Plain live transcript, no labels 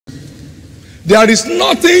There is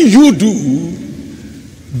nothing you do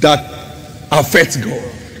that affects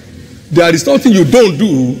God. There is nothing you don't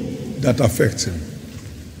do that affects him.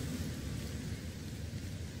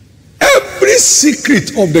 Every secret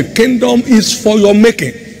of the kingdom is for your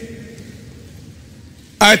making.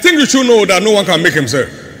 I think you should know that no one can make himself.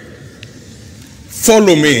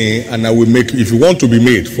 Follow me and I will make you. If you want to be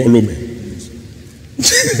made, follow me.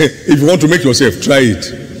 If you want to make yourself, try it.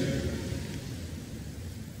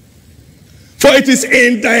 For it is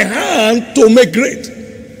in thy hand to make great.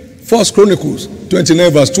 1 Chronicles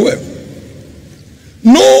 29 verse 12.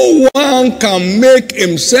 No one can make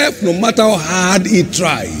himself no matter how hard he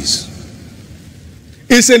tries.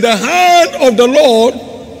 It's in the hand of the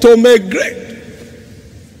Lord to make great.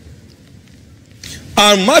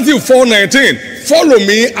 And Matthew 4:19, follow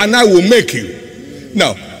me and I will make you.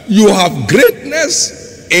 Now, you have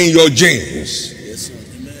greatness in your genes.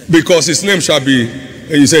 Because his name shall be,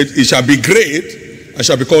 he said, he shall be great and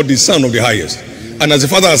shall be called the Son of the Highest. And as the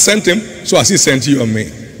Father has sent him, so has he sent you and me.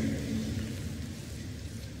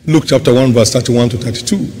 Luke chapter 1 verse 31 to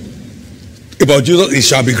 32. About Jesus, he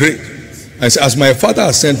shall be great. And as my Father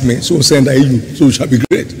has sent me, so send I you, so you shall be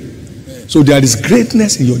great. So there is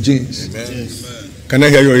greatness in your genes. Amen. Can I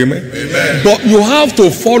hear your amen? Amen? But you have to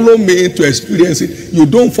follow me to experience it. You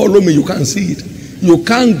don't follow me, you can't see it. You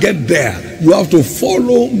can't get there. You have to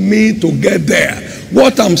follow me to get there.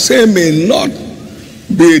 What I'm saying may not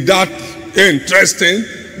be that interesting,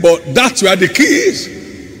 but that's where the key is.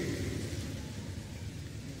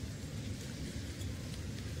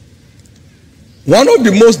 One of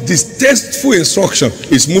the most distasteful instructions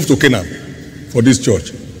is move to Canaan for this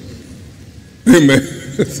church. Amen.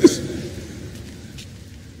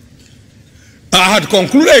 I had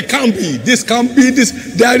concluded it can't be, this can't be,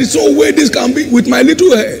 this, there is no way this can be with my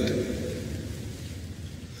little head.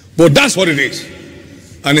 But that's what it is.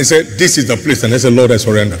 And he said, this is the place. And I said, Lord, I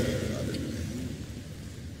surrender.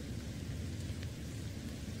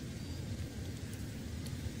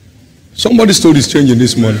 Somebody's story is changing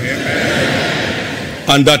this morning.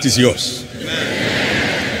 And that is yours.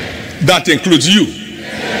 That includes you.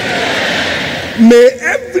 May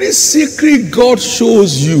every secret God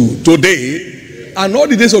shows you today and all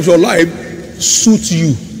the days of your life suit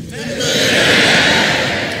you.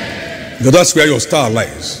 Because that's where your star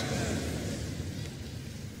lies.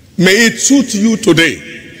 May it suit you today.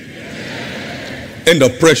 In the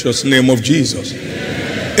precious name of Jesus.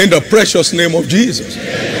 In the precious name of Jesus.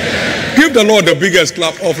 Give the Lord the biggest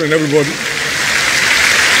clap offering, everybody.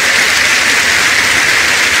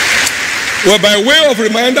 Well, by way of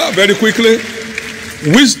reminder, very quickly,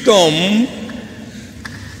 wisdom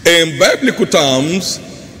in biblical terms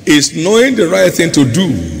is knowing the right thing to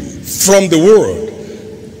do from the word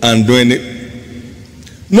and doing it.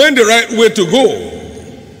 Knowing the right way to go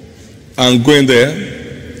and going there.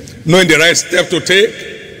 Knowing the right step to take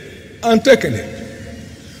and taking it.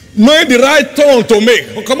 Knowing the right turn to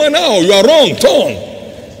make. Oh, come on now, you are wrong, turn.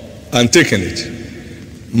 And taking it.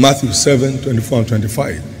 Matthew 7:24 and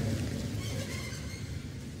 25.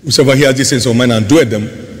 Whosoever hears these things of mine and doeth them,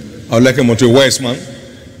 I will liken him unto a wise man.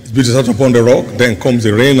 His built his house upon the rock. Then comes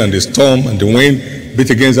the rain and the storm and the wind beat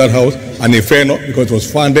against that house, and it fell not, because it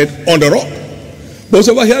was founded on the rock. But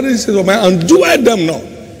whosoever hears these things of mine and doeth them not,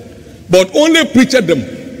 but only preacheth them,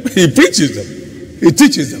 he preaches them, he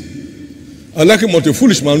teaches them. I like him unto a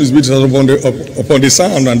foolish man who built his house upon the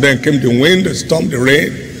sand, and then came the wind, the storm, the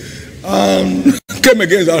rain, and came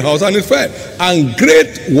against that house, and it fell. And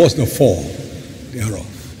great was the fall thereof.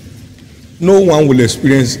 No one will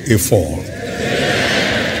experience a fall.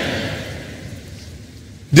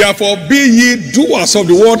 Therefore, be ye doers of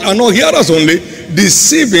the word and not hearers only,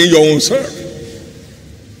 deceiving your own self.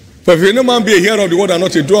 For if any man be a hearer of the word and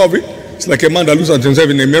not a doer of it, it's like a man that looks at himself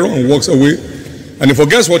in a mirror and walks away, and he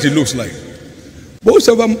forgets what he looks like. But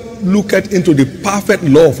whosoever looketh into the perfect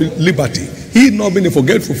law of liberty, he not being a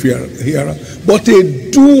forgetful hearer, but a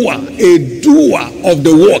doer of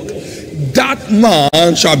the work, that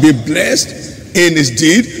man shall be blessed in his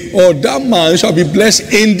deed, or that man shall be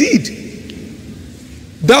blessed indeed.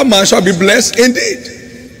 That man shall be blessed indeed.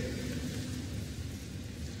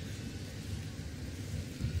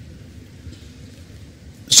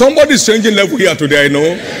 Somebody's changing level here today, I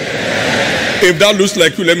know. If that looks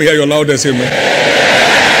like you, let me hear your loudest amen.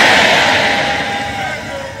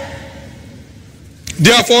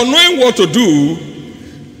 Therefore, knowing what to do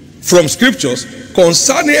from scriptures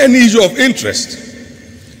concerning any issue of interest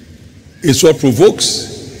is what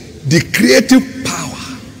provokes the creative power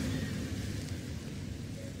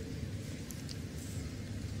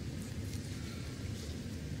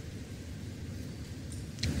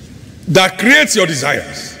that creates your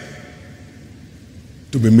desires.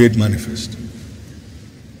 to be made manifest.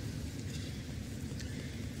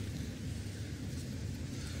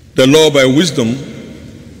 The Lord by wisdom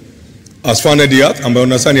has founded the earth, and by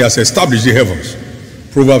understanding has established the heavens.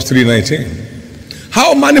 Proverbs 3:19.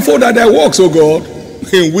 How manifold are thy works, O God?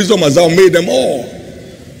 In wisdom hast thou made them all.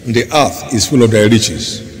 And the earth is full of thy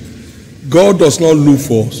riches. God does not look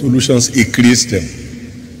for solutions, he creates them.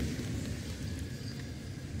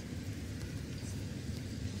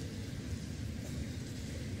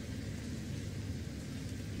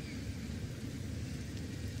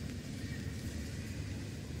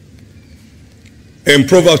 In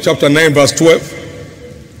Proverbs chapter 9 verse 12,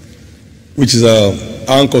 which is an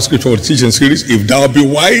anchor scripture for the teaching series, if thou be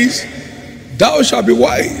wise, thou shalt be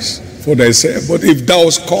wise for thyself. But if thou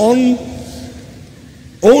scorn,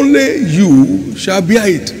 only you shall bear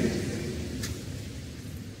it.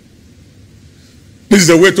 This is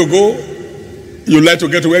the way to go. You like to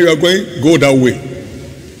get to where you are going? Go that way.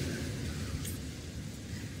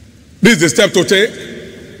 This is the step to take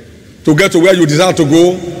to get to where you desire to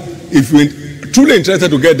go. If you truly interested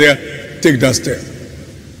to get there, take that step.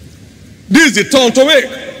 This is the turn to make.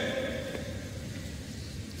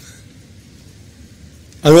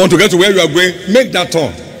 And you want to get to where you are going, make that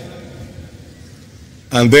turn.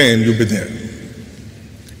 And then you'll be there.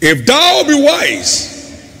 If thou be wise,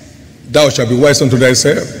 thou shalt be wise unto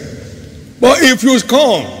thyself. But if you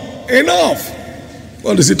scorn, enough.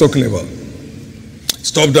 What is he talking about?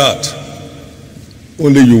 Stop that.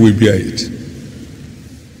 Only you will bear it.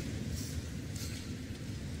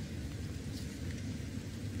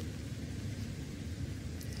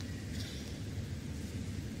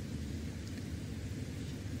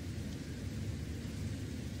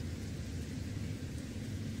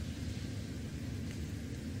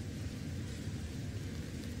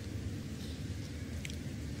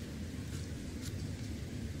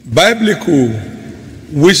 Biblical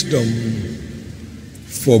wisdom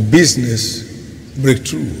for business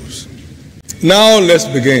breakthroughs. Now let's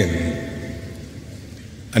begin,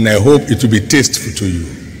 and I hope it will be tasteful to you,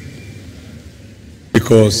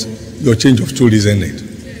 because your change of tune is in it.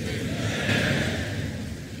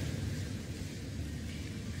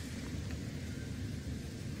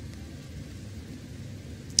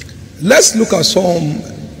 Let's look at some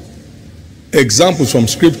examples from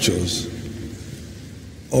scriptures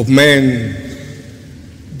of men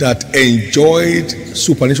that enjoyed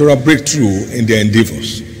supernatural breakthrough in their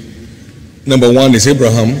endeavors. Number one is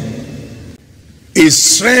Abraham. His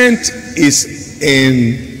strength is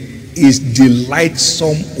in his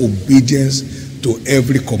delightsome obedience to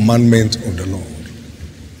every commandment of the Lord.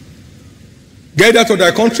 Get out of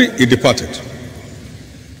thy country, he departed.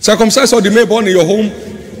 Circumcise all the male-born in your home,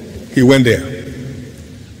 he went there.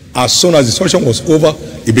 As soon as the instruction was over,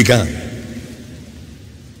 he began.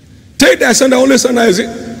 Take thy son, thy only son Isaac,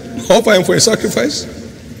 offer him for a sacrifice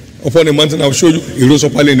upon a mountain. I'll show you. He rose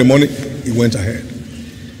up early in the morning, he went ahead.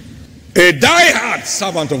 A die-hard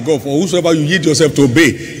servant of God, for whosoever you yield yourself to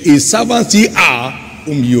obey, his servants ye are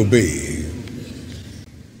whom ye obey.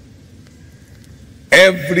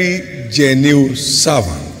 Every genuine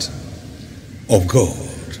servant of God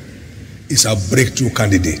is a breakthrough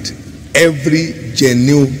candidate. Every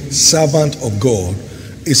genuine servant of God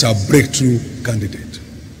is a breakthrough candidate.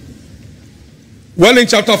 Well, in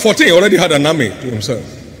chapter 14, he already had an army to himself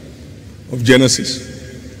of Genesis.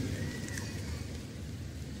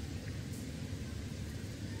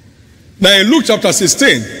 Now in Luke chapter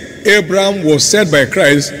 16, Abraham was sent by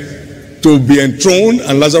Christ to be enthroned,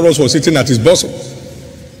 and Lazarus was sitting at his bosom.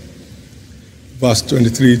 Verse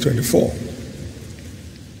 23-24.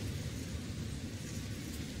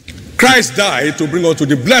 Christ died to bring us to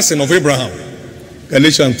the blessing of Abraham.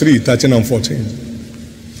 Galatians 3:13 and 14.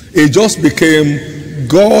 It just became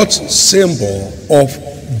God's symbol of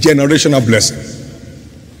generational blessing.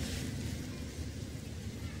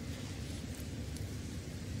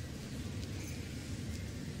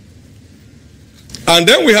 And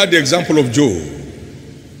then we had the example of Job.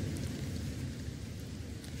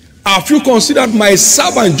 Have you considered my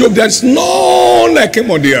servant Job? There is none like him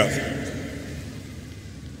on the earth.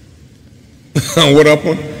 And what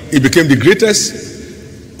happened? He became the greatest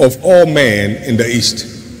of all men in the East.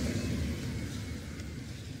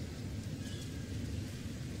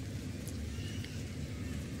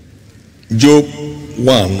 Job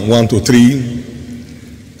 1:1-3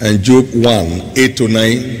 and Job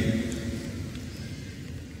 1:8-9.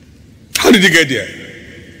 How did he get there?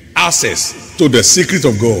 Access to the secret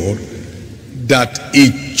of God that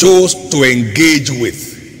he chose to engage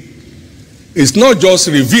with. It's not just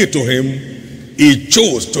revealed to him, he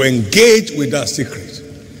chose to engage with that secret.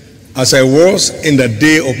 As I was in the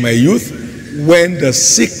day of my youth, when the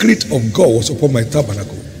secret of God was upon my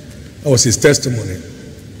tabernacle. That was his testimony.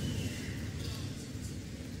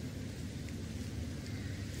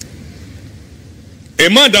 A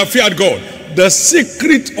man that feared God. The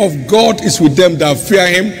secret of God is with them that fear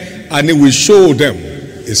him, and he will show them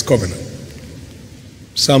his covenant.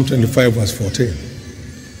 Psalm 25 verse 14.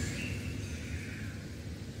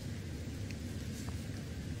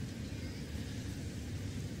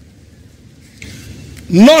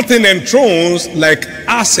 Nothing enthrones like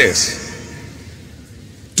access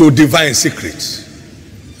to divine secrets.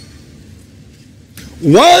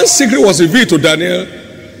 One secret was revealed to Daniel.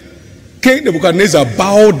 King Nebuchadnezzar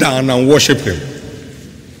bowed down and worshipped him.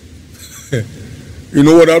 You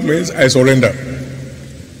know what that means? I surrender.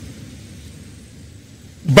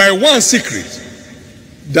 By one secret,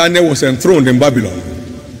 Daniel was enthroned in Babylon.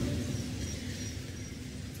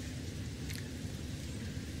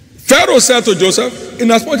 Pharaoh said to Joseph,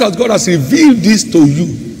 inasmuch as God has revealed this to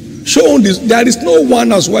you, shown this, there is no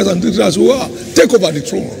one as wise and as you are. Take over the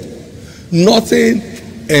throne. Nothing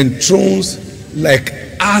enthrones like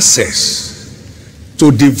access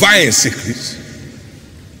to divine secrets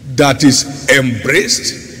that is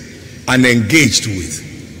embraced and engaged with.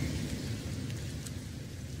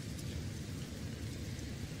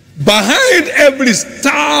 Behind every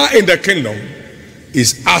star in the kingdom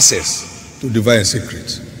is access to divine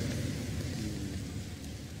secrets.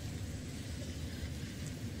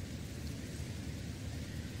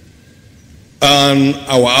 And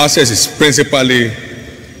our access is principally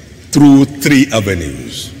through three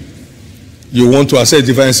avenues. You want to access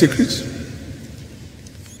divine secrets?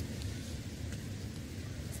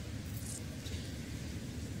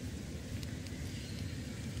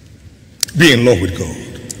 Be in love with God.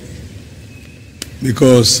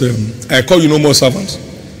 Because I call you no more servants,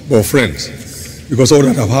 but friends. Because all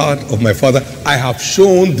that I've heard of my Father, I have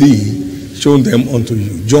shown them unto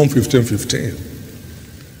you. John 15:15.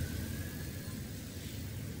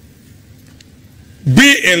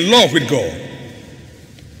 Be in love with God.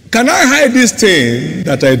 Can I hide this thing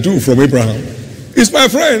that I do from Abraham? He's my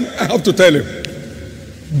friend. I have to tell him.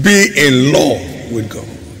 Be in love with God.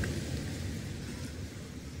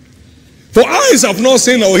 For eyes have not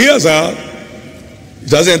seen or ears heard. It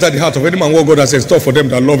doesn't enter the heart of any man what God has in store for them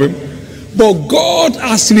that love him. But God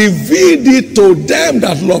has revealed it to them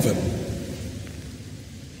that love him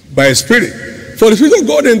by his Spirit. For the Spirit of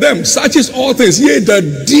God in them searches all things, yea, the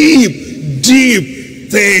deep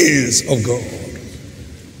things of God.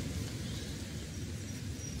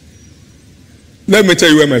 Let me tell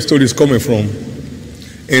you where my story is coming from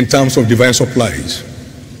in terms of divine supplies.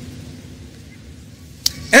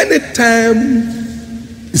 Anytime,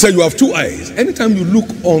 he said, you have two eyes. Anytime you look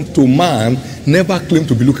unto man, never claim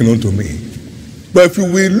to be looking unto me. But if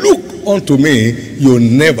you will look unto me, you'll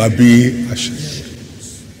never be ashamed.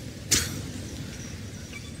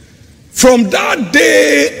 From that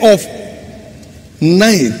day of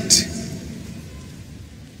 9th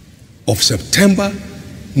of September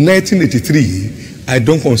 1983, I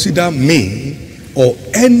don't consider me or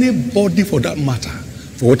anybody for that matter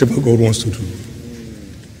for whatever God wants to do.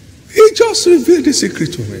 He just revealed the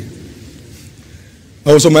secret to me.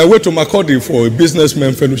 I was on my way to Makurdi for a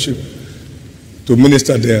businessman fellowship to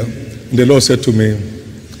minister there. And the Lord said to me,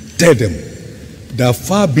 tell them that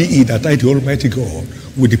far be it that I, the Almighty God,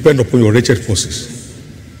 will depend upon your wretched forces.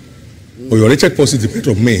 Or your wretched forces depend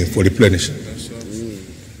on me for replenishing.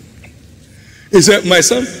 He said, my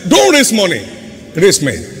son, don't raise money, raise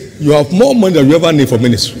men. You have more money than you ever need for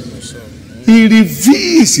ministry. He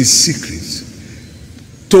reveals his secrets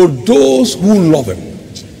to those who love him.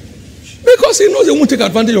 Because he knows they won't take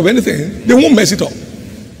advantage of anything. They won't mess it up.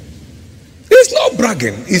 It's not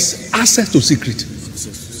bragging. It's access to secret.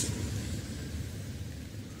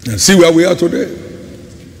 And see where we are today.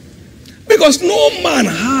 Because no man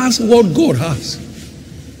has what God has.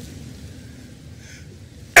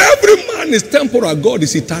 Every man is temporal. God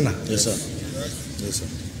is eternal. Yes, sir. Yes, sir.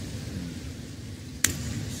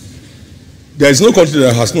 There is no country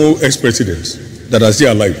that has no ex-presidents that are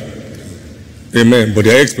still alive. Amen. But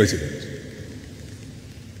they are ex-presidents.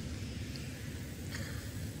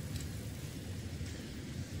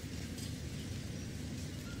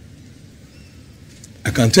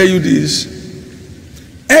 I can tell you this.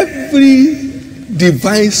 Every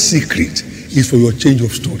divine secret is for your change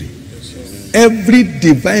of story. Every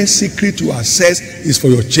divine secret you access is for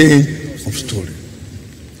your change of story.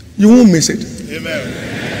 You won't miss it. Amen.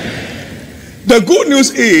 The good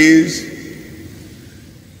news is,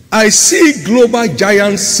 I see global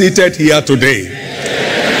giants seated here today.